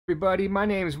Everybody, my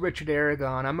name is Richard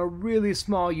Aragon. I'm a really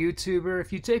small YouTuber.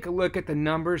 If you take a look at the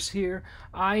numbers here,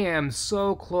 I am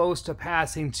so close to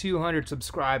passing 200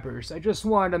 subscribers. I just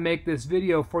wanted to make this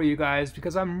video for you guys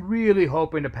because I'm really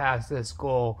hoping to pass this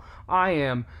goal. I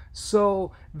am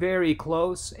so very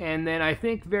close, and then I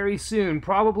think very soon,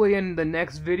 probably in the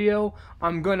next video,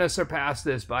 I'm gonna surpass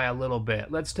this by a little bit.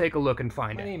 Let's take a look and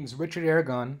find it. My name is Richard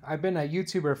Aragon. I've been a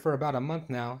YouTuber for about a month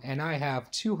now, and I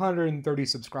have 230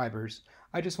 subscribers.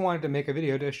 I just wanted to make a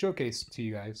video to showcase to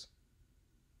you guys.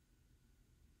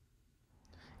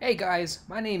 Hey guys,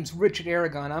 my name's Richard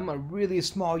Aragon. I'm a really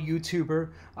small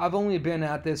YouTuber. I've only been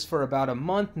at this for about a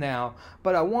month now,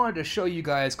 but I wanted to show you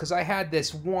guys because I had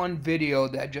this one video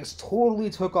that just totally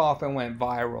took off and went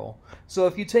viral. So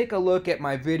if you take a look at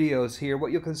my videos here,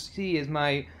 what you can see is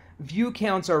my view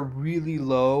counts are really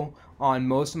low on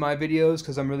most of my videos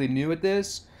because I'm really new at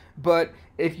this. But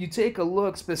if you take a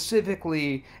look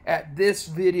specifically at this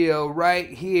video right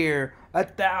here,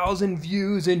 1,000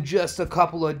 views in just a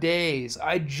couple of days.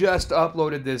 I just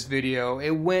uploaded this video.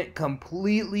 It went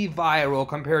completely viral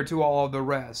compared to all of the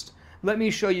rest. Let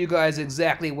me show you guys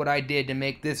exactly what I did to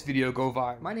make this video go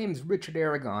viral. My name is Richard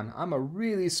Aragon. I'm a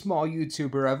really small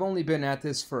YouTuber. I've only been at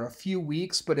this for a few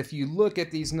weeks, but if you look at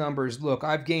these numbers, look,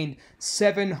 I've gained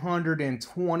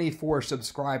 724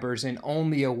 subscribers in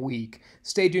only a week.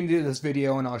 Stay tuned to this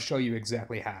video and I'll show you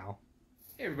exactly how.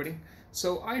 Hey everybody.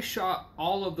 So I shot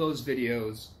all of those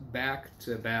videos back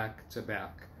to back to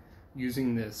back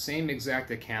using the same exact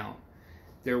account.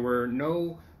 There were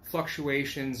no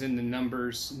fluctuations in the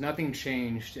numbers, nothing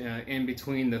changed in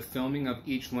between the filming of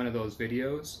each one of those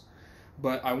videos.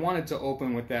 But I wanted to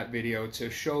open with that video to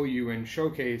show you and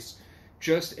showcase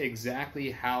just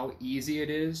exactly how easy it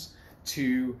is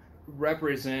to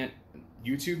represent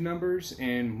YouTube numbers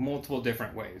in multiple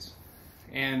different ways.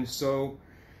 And so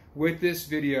with this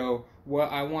video,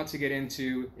 what I want to get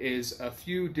into is a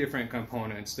few different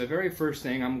components. The very first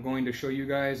thing I'm going to show you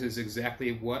guys is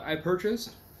exactly what I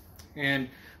purchased and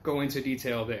go into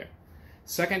detail there.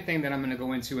 Second thing that I'm going to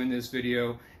go into in this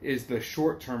video is the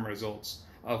short-term results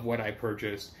of what I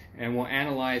purchased, and we'll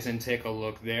analyze and take a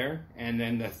look there. And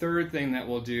then the third thing that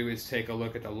we'll do is take a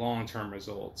look at the long-term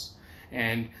results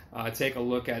and take a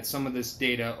look at some of this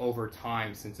data over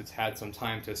time since it's had some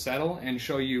time to settle, and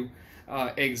show you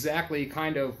exactly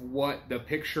kind of what the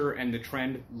picture and the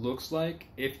trend looks like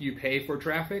if you pay for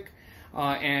traffic,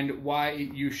 and why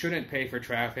you shouldn't pay for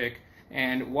traffic,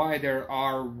 and why there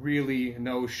are really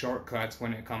no shortcuts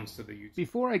when it comes to the YouTube.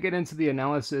 Before I get into the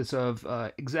analysis of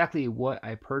exactly what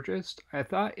I purchased, I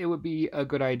thought it would be a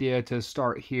good idea to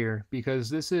start here because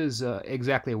this is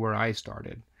exactly where I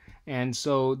started. And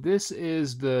so this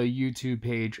is the YouTube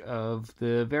page of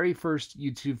the very first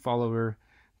YouTube follower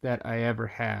that I ever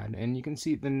had. And you can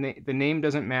see the name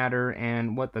doesn't matter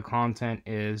and what the content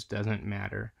is doesn't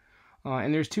matter.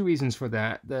 And there's two reasons for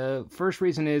that. The first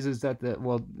reason is that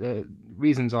the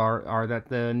reasons are that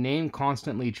the name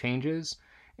constantly changes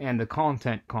and the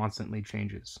content constantly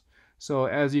changes. So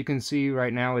as you can see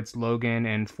right now, it's Logan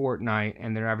and Fortnite,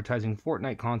 and they're advertising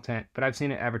Fortnite content, but I've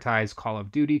seen it advertise Call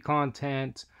of Duty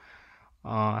content,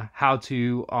 how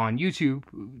to on YouTube,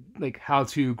 like how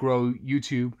to grow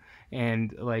YouTube,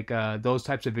 and like those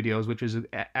types of videos, which is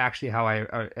actually how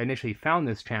I initially found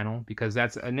this channel because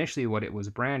that's initially what it was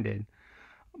branded.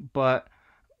 But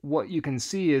what you can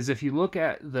see is if you look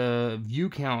at the view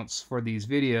counts for these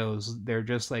videos, they're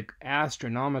just like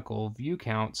astronomical view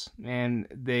counts, and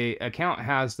the account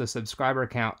has the subscriber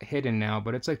count hidden now,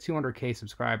 but it's like 200k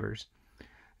subscribers.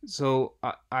 So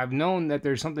I've known that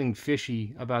there's something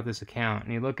fishy about this account,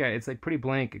 and you look at it, it's like pretty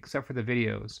blank except for the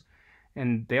videos,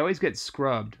 and they always get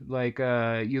scrubbed. Like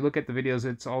you look at the videos,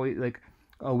 it's always like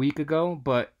a week ago,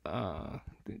 but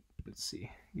let's see,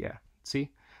 yeah,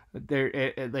 see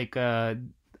there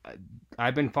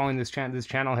I've been following this channel. This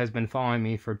channel has been following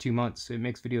me for 2 months. It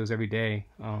makes videos every day,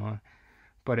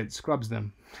 but it scrubs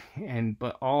them,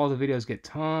 but all the videos get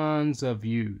tons of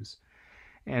views,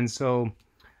 and so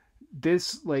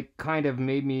this like kind of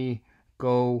made me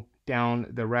go down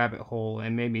the rabbit hole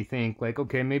and made me think like,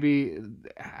 okay, maybe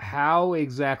how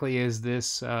exactly is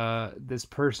this this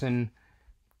person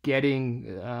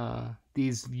getting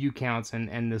these view counts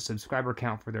and the subscriber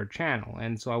count for their channel?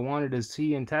 And so I wanted to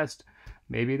see and test,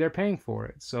 maybe they're paying for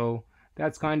it. So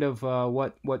that's kind of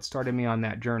what started me on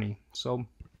that journey. So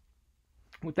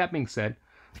with that being said,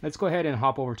 let's go ahead and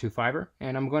hop over to Fiverr,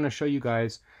 and I'm going to show you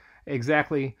guys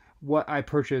exactly what I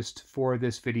purchased for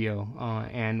this video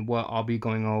and what I'll be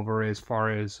going over as far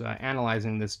as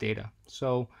analyzing this data.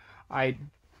 So I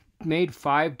made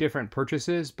 5 different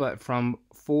purchases, but from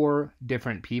 4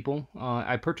 different people.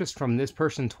 I purchased from this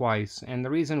person twice, and the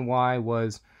reason why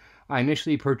was I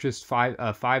initially purchased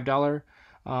 $5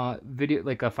 video,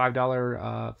 like a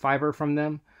 $5 Fiverr from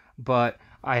them, but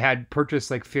I had purchased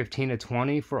like 15 to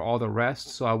 20 for all the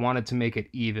rest, so I wanted to make it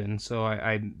even. So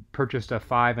I purchased a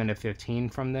 5 and a 15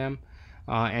 from them,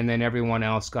 and then everyone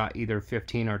else got either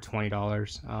 15 or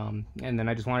 $20. And then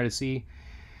I just wanted to see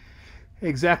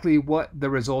exactly what the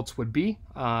results would be.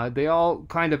 They all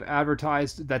kind of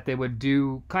advertised that they would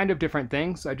do kind of different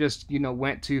things. I just,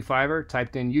 went to Fiverr,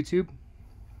 typed in YouTube,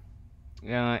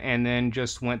 and then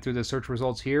just went through the search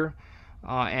results here,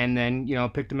 and then,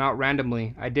 picked them out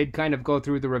randomly. I did kind of go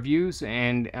through the reviews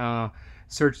and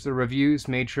searched the reviews,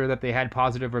 made sure that they had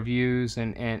positive reviews,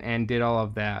 and did all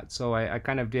of that. So I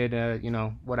kind of did,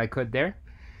 what I could there.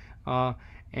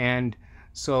 And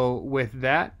so with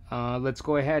that, let's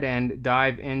go ahead and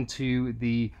dive into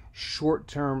the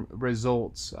short-term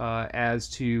results as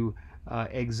to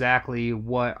exactly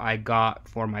what I got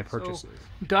for my purchases. So,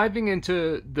 diving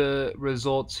into the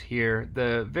results here,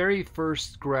 the very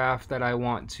first graph that I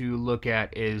want to look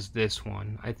at is this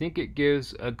one. I think it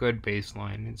gives a good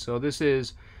baseline. And so this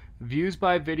is views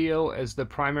by video as the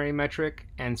primary metric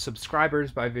and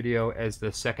subscribers by video as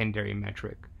the secondary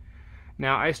metric.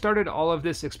 Now, I started all of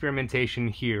this experimentation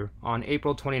here on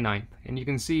April 29th, and you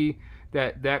can see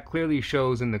that clearly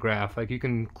shows in the graph. Like, you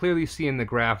can clearly see in the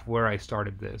graph where I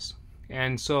started this.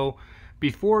 And so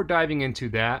before diving into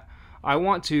that, I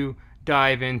want to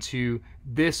dive into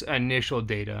this initial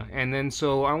data. And then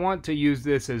so I want to use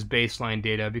this as baseline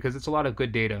data because it's a lot of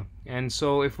good data. And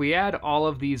so if we add all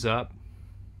of these up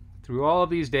through all of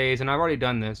these days, and I've already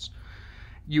done this,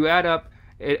 you add up,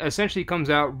 it essentially comes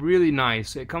out really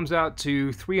nice. It comes out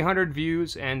to 300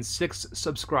 views and 6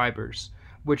 subscribers,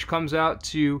 which comes out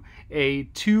to a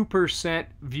 2%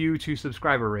 view to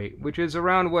subscriber rate, which is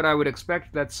around what I would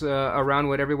expect. That's around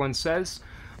what everyone says.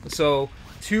 So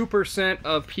 2%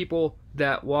 of people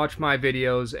that watch my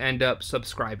videos end up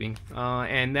subscribing,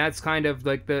 and that's kind of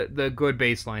like the good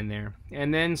baseline there.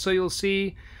 And then so you'll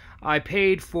see I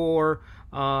paid for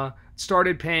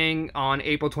started paying on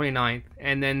April 29th,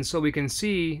 and then so we can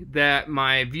see that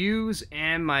my views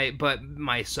and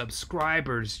my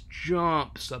subscribers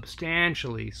jump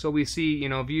substantially. So we see,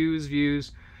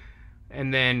 views,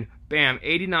 and then bam,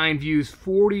 89 views,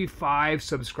 45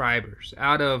 subscribers.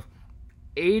 Out of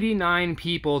 89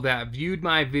 people that viewed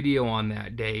my video on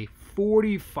that day,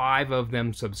 45 of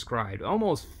them subscribed,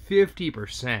 almost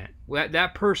 50%.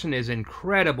 That person is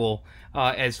incredible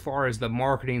as far as the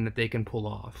marketing that they can pull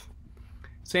off.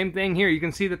 Same thing here. You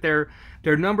can see that their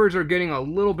numbers are getting a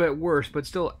little bit worse, but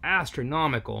still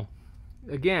astronomical.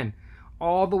 Again,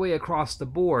 all the way across the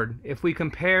board. If we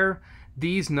compare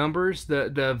these numbers,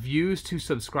 the views to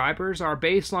subscribers, our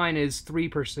baseline is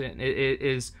 3%. It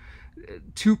is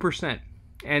 2%.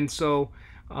 And so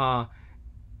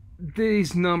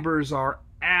these numbers are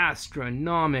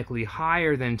astronomically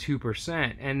higher than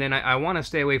 2%. And then I want to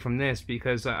stay away from this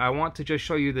because I want to just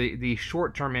show you the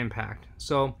short-term impact.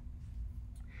 So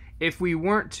if we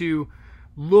weren't to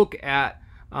look at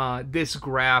this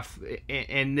graph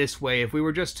in this way, if we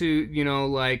were just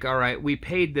to, all right, we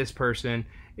paid this person,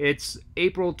 it's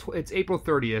April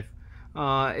 30th.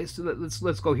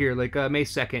 Let's go here, like May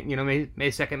 2nd, May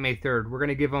 2nd, May 3rd. We're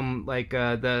gonna give them like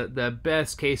the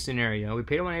best case scenario. We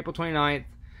paid them on April 29th.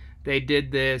 They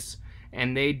did this,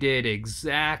 and they did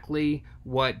exactly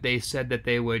what they said that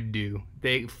they would do.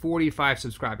 45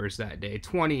 subscribers that day,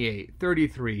 28,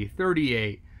 33,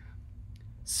 38,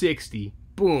 60.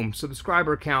 Boom,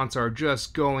 subscriber counts are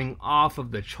just going off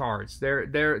of the charts.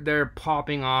 They're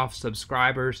popping off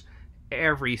subscribers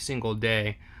every single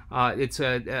day. It's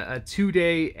a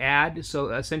 2-day ad, so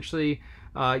essentially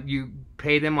you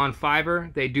pay them on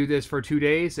Fiverr. They do this for 2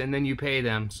 days, and then you pay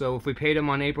them. So if we paid them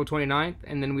on April 29th,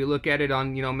 and then we look at it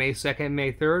on May 2nd,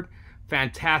 May 3rd,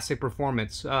 fantastic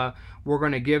performance. We're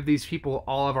going to give these people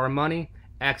all of our money.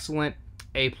 Excellent,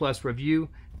 A+ review.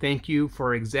 Thank you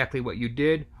for exactly what you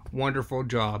did. Wonderful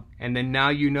job. And then now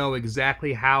you know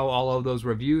exactly how all of those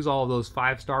reviews, all of those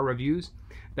 5-star reviews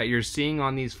that you're seeing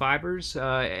on these Fivers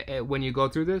when you go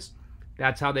through this,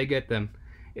 that's how they get them.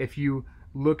 If you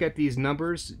look at these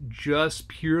numbers just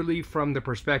purely from the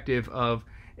perspective of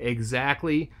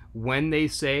exactly when they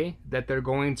say that they're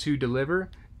going to deliver,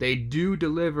 they do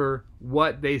deliver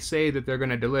what they say that they're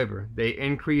going to deliver. They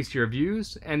increase your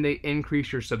views and they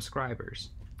increase your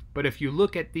subscribers. But if you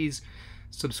look at these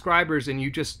subscribers and you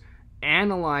just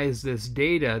analyze this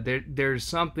data, there's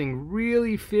something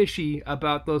really fishy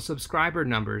about those subscriber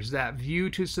numbers, that view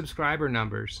to subscriber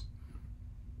numbers.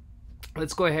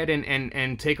 let's go ahead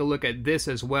and take a look at this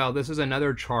as well. This is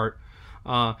another chart.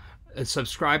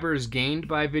 Subscribers gained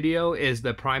by video is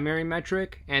the primary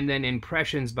metric, and then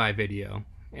impressions by video.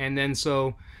 And then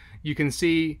so you can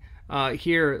see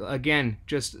here again,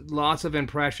 just lots of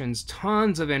impressions,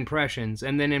 tons of impressions,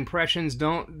 and then impressions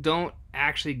don't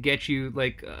actually get you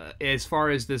like as far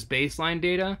as this baseline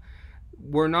data.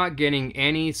 We're not getting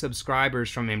any subscribers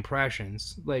from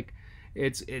impressions. Like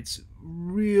it's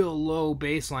real low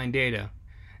baseline data.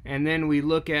 And then we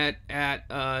look at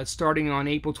starting on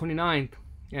April 29th,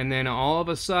 and then all of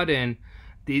a sudden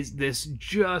this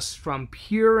just from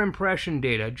pure impression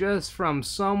data, just from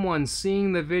someone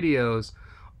seeing the videos,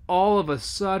 all of a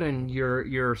sudden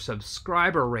your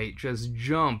subscriber rate just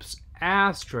jumps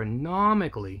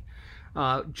astronomically,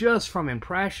 just from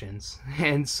impressions.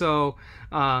 And so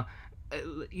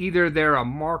either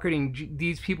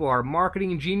these people are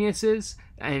marketing geniuses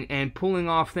and pulling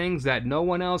off things that no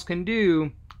one else can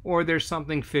do, or there's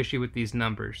something fishy with these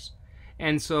numbers.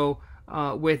 And so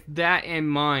with that in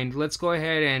mind, let's go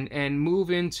ahead and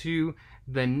move into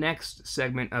the next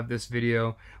segment of this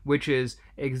video, which is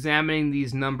examining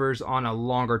these numbers on a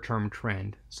longer term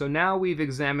trend. So now we've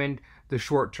examined the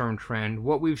short term trend.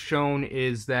 What we've shown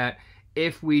is that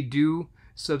if we do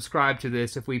subscribe to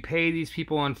this, if we pay these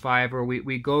people on Fiverr,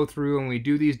 we go through and we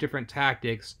do these different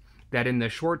tactics, that in the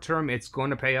short term it's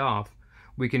going to pay off.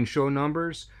 We can show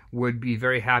numbers, would be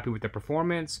very happy with the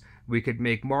performance. We could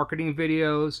make marketing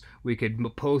videos. We could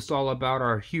post all about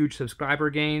our huge subscriber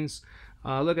gains.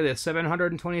 Look at this,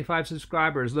 725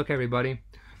 subscribers. Look, everybody,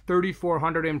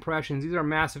 3,400 impressions. These are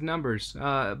massive numbers.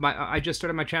 I just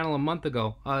started my channel a month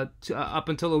ago. Up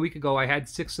until a week ago, I had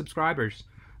 6 subscribers.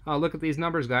 Look at these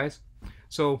numbers, guys.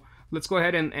 So let's go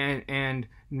ahead and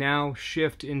now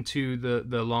shift into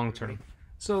the long term.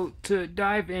 So to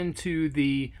dive into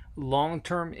the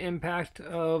long-term impact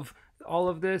of all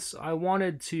of this, I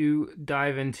wanted to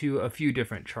dive into a few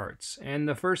different charts. And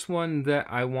the first one that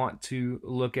I want to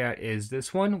look at is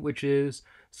this one, which is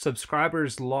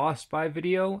subscribers lost by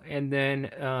video, and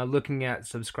then looking at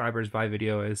subscribers by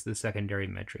video as the secondary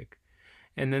metric.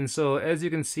 And then so as you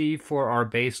can see for our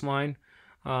baseline,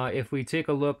 if we take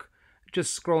a look,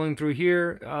 just scrolling through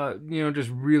here, you know, just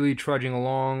really trudging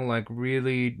along, like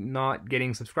really not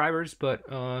getting subscribers, but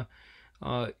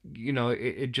you know,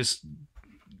 it just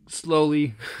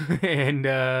slowly and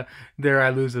there I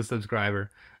lose a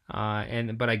subscriber,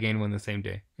 but I gain one the same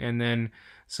day. And then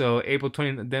so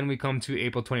then we come to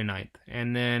April 29th,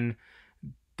 and then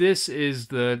this is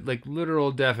the like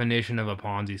literal definition of a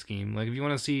Ponzi scheme. Like if you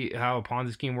want to see how a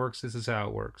Ponzi scheme works, this is how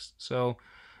it works. So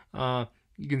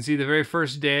you can see the very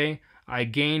first day I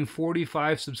gain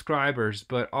 45 subscribers,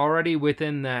 but already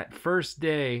within that first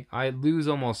day, I lose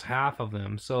almost half of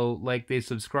them. So like they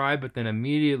subscribe, but then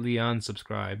immediately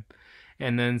unsubscribe.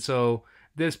 And then so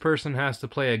this person has to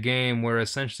play a game where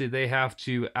essentially they have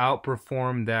to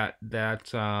outperform that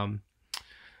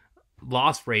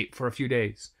loss rate for a few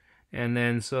days. And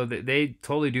then so they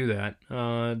totally do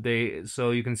that.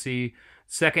 So you can see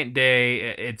second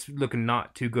day, it's looking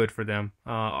not too good for them.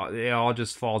 It all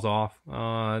just falls off.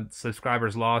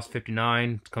 Subscribers lost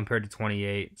 59 compared to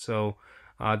 28. So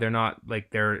they're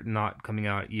not coming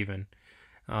out even.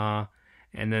 And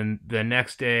then the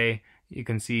next day, you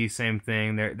can see same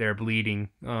thing. They're bleeding.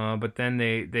 But then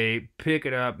they pick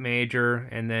it up major,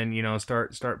 and then you know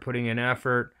start putting in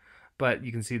effort. But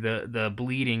you can see the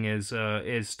bleeding is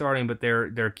starting, but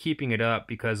they're keeping it up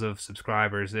because of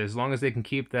subscribers. As long as they can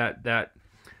keep that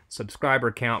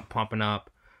subscriber count pumping up,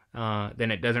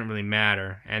 then it doesn't really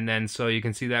matter. And then so you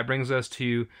can see that brings us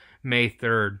to May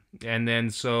 3rd. And then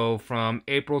so from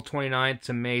April 29th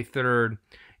to May 3rd,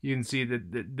 you can see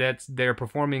that they're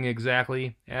performing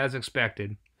exactly as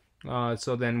expected.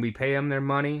 So then we pay them their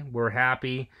money. We're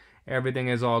happy. Everything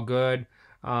is all good.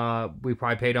 We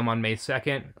probably paid them on May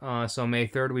 2nd. So May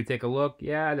 3rd, we take a look.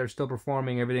 Yeah, they're still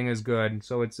performing. Everything is good.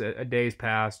 So it's a day's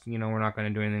passed. You know, we're not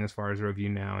going to do anything as far as a review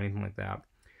now, anything like that.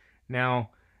 Now,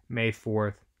 May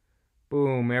 4th.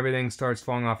 Boom, everything starts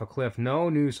falling off a cliff. No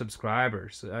new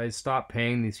subscribers. I stopped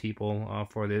paying these people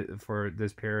for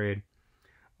this period.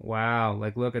 Wow,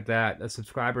 like look at that. The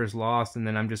subscribers lost, and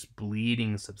then I'm just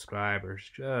bleeding subscribers.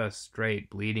 Just straight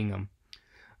bleeding them.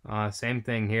 Same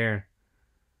thing here.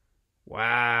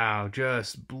 Wow,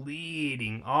 just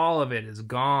bleeding. All of it is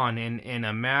gone in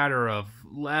a matter of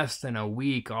less than a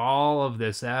week. All of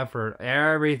this effort,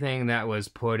 everything that was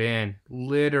put in,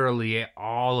 literally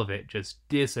all of it just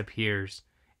disappears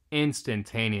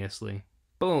instantaneously.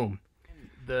 Boom.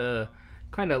 The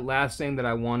kind of last thing that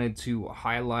I wanted to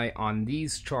highlight on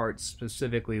these charts,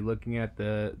 specifically looking at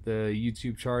the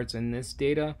YouTube charts and this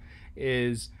data,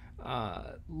 is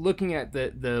looking at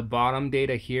the bottom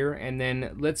data here, and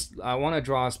then I want to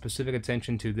draw specific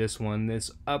attention to this one,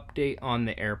 this update on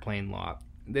the airplane lot.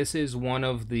 This is one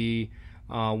of the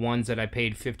ones that I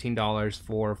paid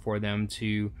 $15 for them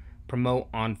to promote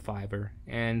on Fiverr.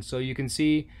 And so you can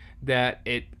see that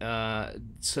it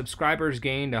subscribers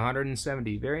gained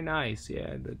 170. Very nice.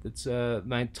 Yeah, that's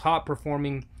my top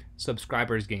performing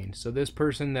subscribers gained. So this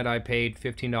person that I paid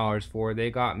 $15 for,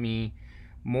 they got me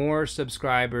more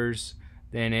subscribers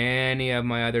than any of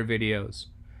my other videos.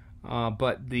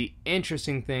 But the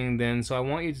interesting thing then, so I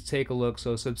want you to take a look.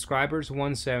 So subscribers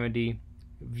 170,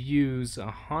 views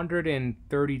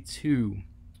 132,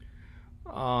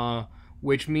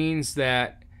 which means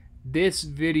that this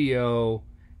video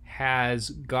has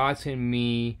gotten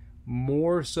me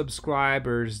more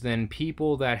subscribers than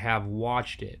people that have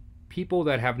watched it. People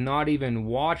that have not even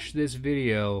watched this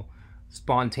video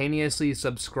spontaneously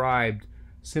subscribed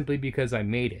simply because I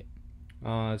made it.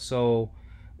 So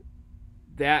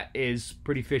that is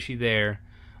pretty fishy there.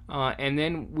 And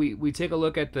then we take a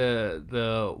look at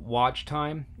the watch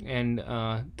time and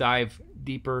dive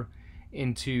deeper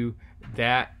into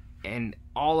that and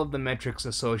all of the metrics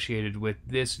associated with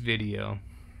this video.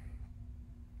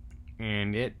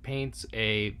 And it paints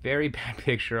a very bad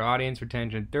picture. Audience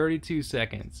retention, 32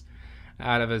 seconds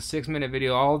out of a 6-minute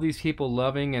video. All these people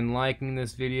loving and liking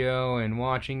this video and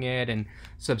watching it and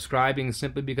subscribing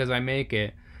simply because I make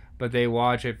it, but they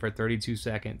watch it for 32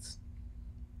 seconds.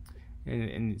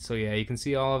 And so yeah, you can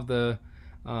see all of the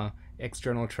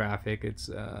external traffic. It's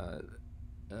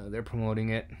they're promoting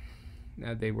it.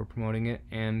 They were promoting it,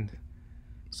 and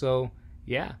so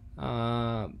yeah.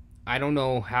 I don't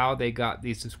know how they got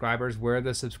these subscribers, where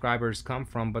the subscribers come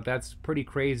from, but that's pretty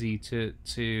crazy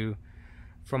to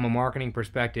from a marketing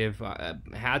perspective.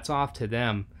 Hats off to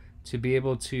them to be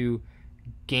able to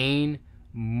gain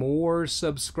more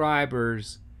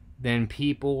subscribers than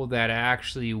people that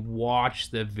actually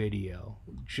watch the video.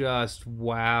 Just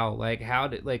wow. Like, how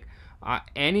did, like,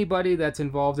 anybody that's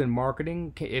involved in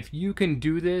marketing, if you can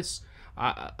do this,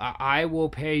 I will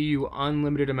pay you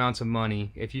unlimited amounts of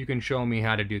money if you can show me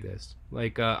how to do this,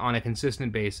 like on a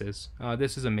consistent basis.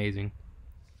 This is amazing.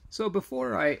 So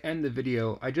before I end the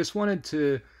video, I just wanted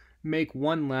to make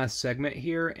one last segment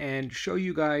here and show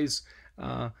you guys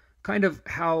kind of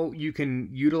how you can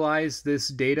utilize this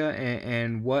data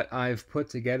and what I've put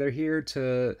together here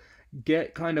to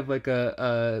get kind of like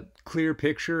a clear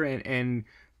picture and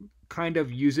kind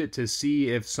of use it to see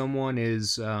if someone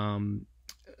is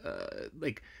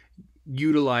like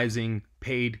utilizing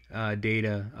paid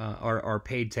data or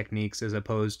paid techniques as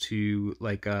opposed to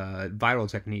like viral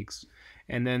techniques.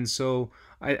 And then so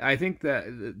I think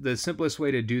that the simplest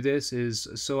way to do this is,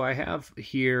 so I have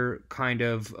here kind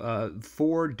of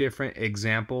 4 different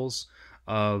examples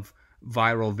of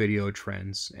viral video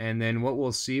trends, and then what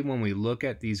we'll see when we look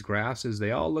at these graphs is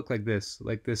they all look like this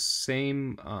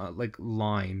same like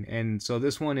line. And so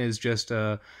this one is just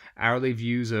hourly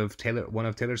views of one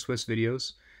of Taylor Swift's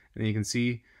videos, and you can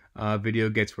see video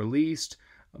gets released,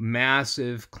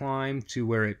 massive climb to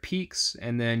where it peaks,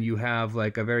 and then you have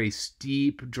like a very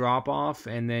steep drop off,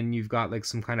 and then you've got like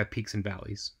some kind of peaks and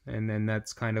valleys, and then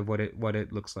that's kind of what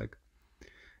it looks like.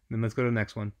 And then let's go to the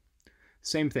next one.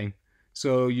 Same thing.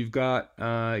 So you've got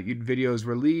videos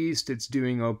released, it's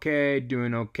doing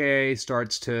okay,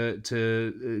 starts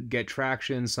to get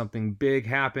traction, something big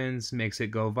happens, makes it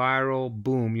go viral,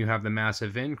 boom, you have the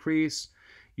massive increase,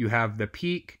 you have the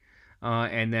peak,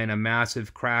 and then a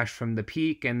massive crash from the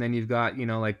peak, and then you've got, you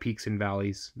know, like peaks and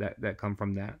valleys that come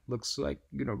from that. Looks like,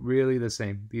 you know, really the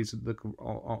same. These look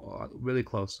all really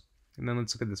close. And then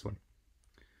let's look at this one.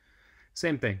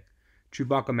 Same thing.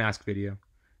 Chewbacca mask video.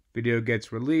 Video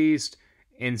gets released,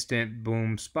 instant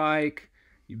boom spike,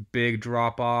 big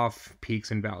drop off,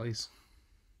 peaks and valleys.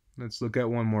 Let's look at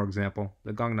one more example,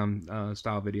 the Gangnam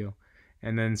style video.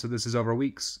 And then so this is over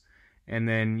weeks, and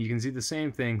then you can see the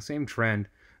same thing, same trend.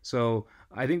 So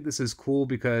I think this is cool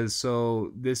because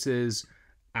so this is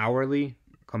hourly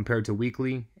compared to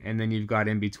weekly, and then you've got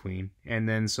in between. And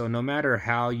then so no matter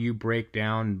how you break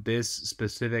down this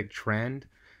specific trend,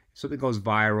 something goes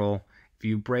viral, if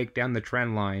you break down the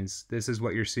trend lines, this is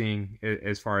what you're seeing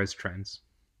as far as trends.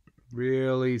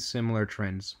 Really similar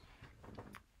trends.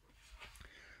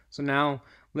 So now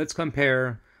let's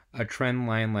compare a trend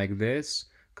line like this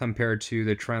compared to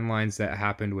the trend lines that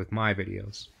happened with my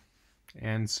videos.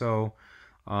 And so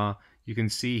you can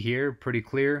see here pretty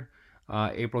clear,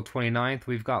 April 29th,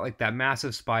 we've got like that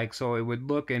massive spike. So it would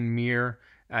look and mirror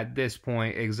at this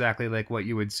point exactly like what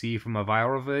you would see from a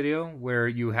viral video, where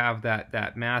you have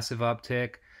that massive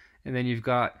uptick, and then you've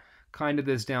got kind of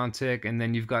this down tick, and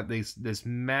then you've got this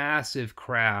massive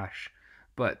crash.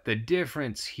 But the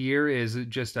difference here is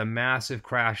just a massive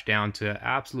crash down to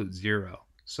absolute zero.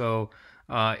 So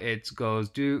it goes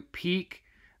do peak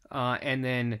and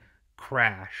then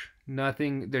crash.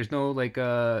 Nothing. There's no like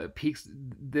peaks.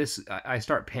 This I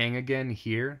start paying again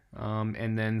here,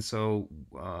 and then so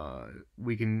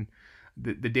we can.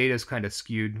 The data is kind of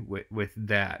skewed with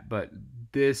that, but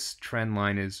this trend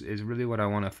line is really what I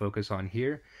want to focus on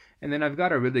here. And then I've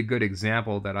got a really good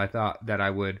example that I thought that I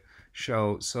would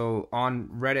show. So on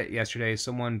Reddit yesterday,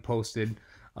 someone posted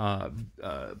a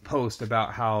post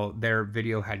about how their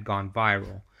video had gone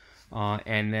viral.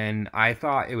 And then I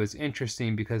thought it was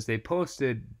interesting because they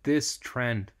posted this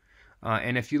trend.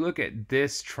 And if you look at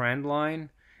this trend line,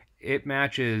 it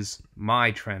matches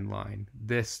my trend line,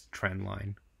 this trend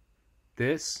line.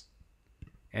 This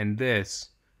and this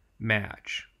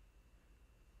match.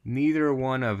 Neither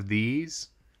one of these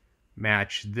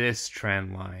match this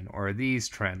trend line or these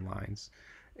trend lines.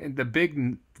 And the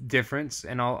big difference,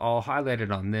 and I'll highlight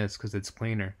it on this because it's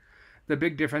cleaner. The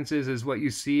big difference is what you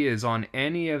see is on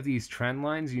any of these trend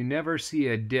lines, you never see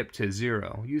a dip to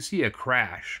zero. You see a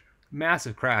crash,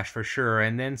 massive crash for sure,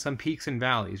 and then some peaks and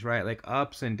valleys, right? Like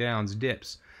ups and downs,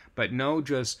 dips, but no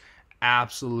just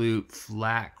absolute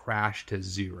flat crash to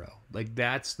zero. Like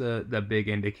that's the big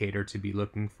indicator to be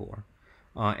looking for.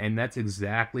 And that's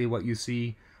exactly what you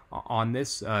see on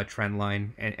this trend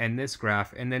line and this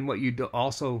graph. And then what you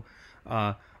also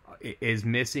is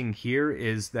missing here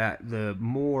is that the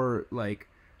more like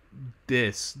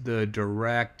this, the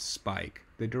direct spike,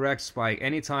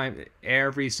 anytime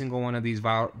every single one of these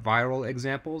viral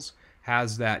examples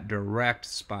has that direct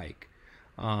spike.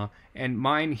 And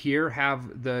mine here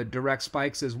have the direct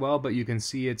spikes as well, but you can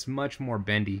see it's much more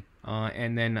bendy.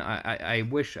 And then I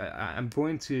wish I'm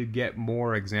going to get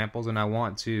more examples, and I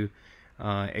want to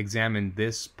examine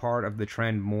this part of the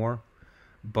trend more.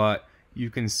 But you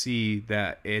can see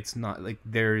that it's not like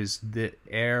there's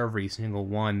every single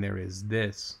one. There is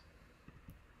this.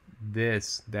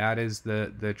 That is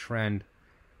the trend,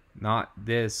 not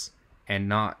this. And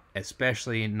not,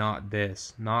 especially not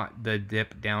this, not the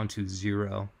dip down to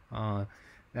zero.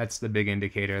 That's the big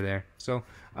indicator there. So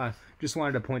just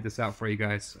wanted to point this out for you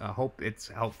guys. Hope it's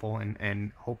helpful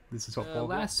and hope this is helpful.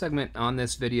 Last segment on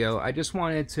this video, I just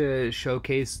wanted to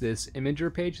showcase this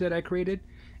Imager page that I created.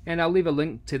 And I'll leave a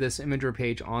link to this Imager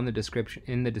page on the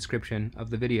description of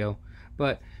the video.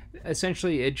 But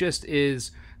essentially it just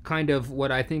is kind of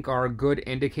what I think are good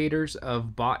indicators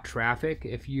of bot traffic.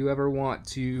 If you ever want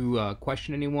to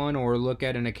question anyone or look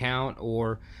at an account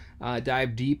or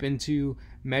dive deep into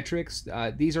metrics,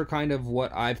 these are kind of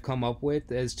what I've come up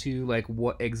with as to like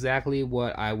what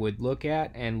I would look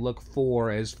at and look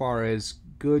for as far as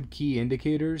good key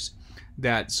indicators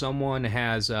that someone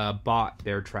has bought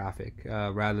their traffic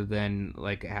rather than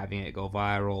like having it go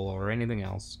viral or anything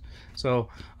else. So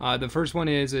the first one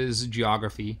is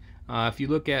geography. If you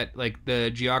look at like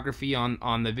the geography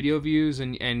on the video views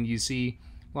and you see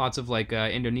lots of like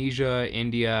Indonesia,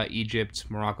 India, Egypt,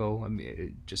 Morocco, I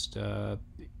mean, just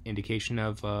indication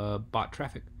of bot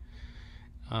traffic.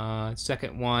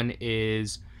 Second one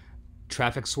is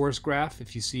traffic source graph.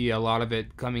 If you see a lot of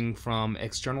it coming from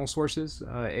external sources,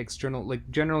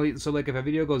 like generally, so like if a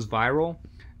video goes viral,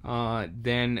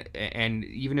 then, and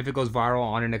even if it goes viral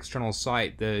on an external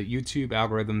site, the YouTube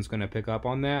algorithm is going to pick up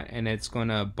on that, and it's going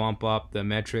to bump up the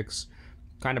metrics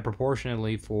kind of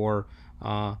proportionally for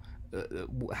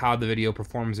how the video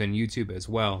performs in YouTube as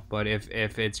well. But if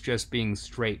it's just being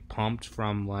straight pumped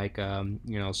from like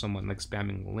you know, someone like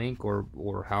spamming the link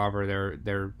or however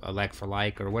they're a like for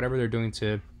like or whatever they're doing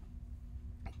to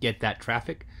get that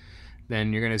traffic,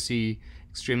 then you're going to see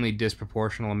extremely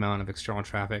disproportional amount of external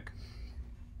traffic.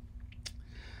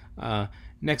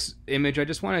 Next image, I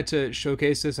just wanted to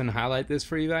showcase this and highlight this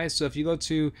for you guys. So if you go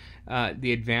to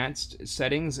the advanced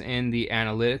settings in the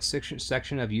analytics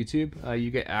section of YouTube, you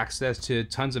get access to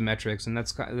tons of metrics, and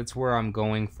that's where I'm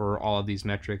going for all of these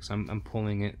metrics. I'm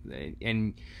pulling it,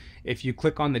 and if you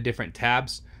click on the different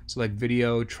tabs, so like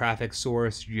video, traffic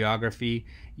source, geography,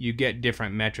 you get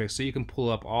different metrics. So you can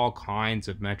pull up all kinds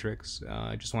of metrics.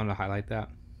 I just wanted to highlight that.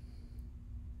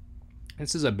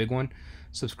 This is a big one.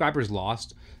 Subscribers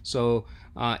lost. So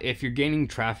if you're gaining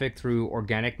traffic through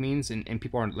organic means and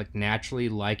people aren't like naturally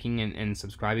liking and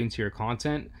subscribing to your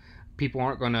content, people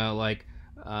aren't gonna like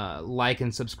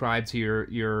and subscribe to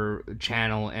your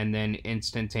channel and then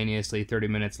instantaneously 30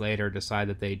 minutes later decide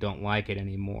that they don't like it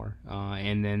anymore.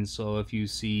 And then so if you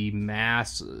see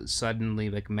suddenly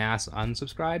mass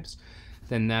unsubscribes,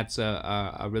 then that's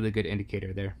a really good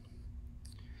indicator there.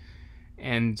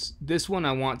 And this one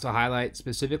I want to highlight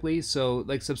specifically. So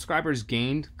like subscribers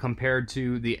gained compared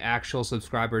to the actual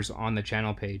subscribers on the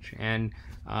channel page. And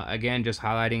again, just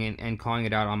highlighting and calling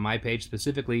it out on my page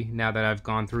specifically now that I've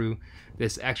gone through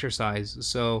this exercise.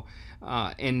 So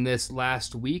in this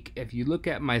last week, if you look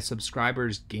at my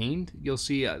subscribers gained, you'll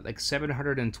see like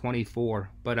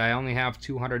 724, but I only have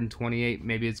 228.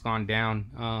 Maybe it's gone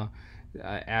down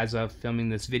as of filming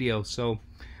this video. So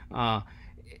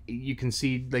you can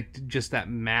see like just that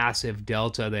massive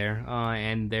delta there,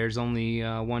 and there's only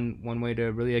one way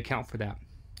to really account for that.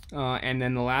 And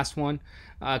then the last one,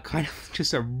 kind of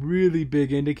just a really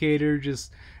big indicator,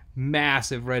 just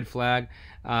massive red flag,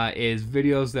 is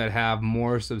videos that have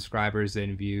more subscribers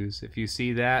than views. If you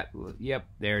see that, yep,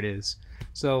 there it is.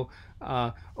 So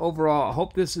overall, I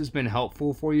hope this has been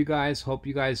helpful for you guys. Hope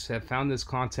you guys have found this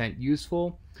content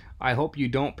useful. I hope you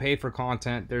don't pay for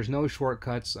content. There's no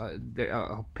shortcuts.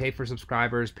 Pay for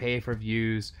subscribers, pay for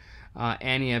views,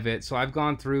 any of it. So I've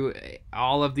gone through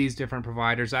all of these different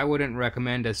providers. I wouldn't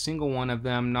recommend a single one of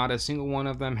them. Not a single one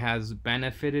of them has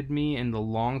benefited me in the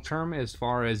long term as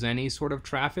far as any sort of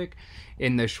traffic.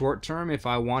 In the short term, if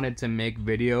I wanted to make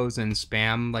videos and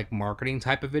spam like marketing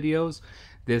type of videos,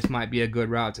 this might be a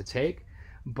good route to take.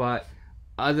 But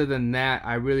other than that,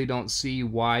 I really don't see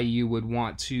why you would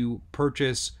want to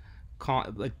purchase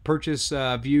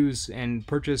views and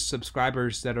purchase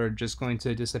subscribers that are just going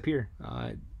to disappear.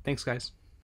 Thanks, guys.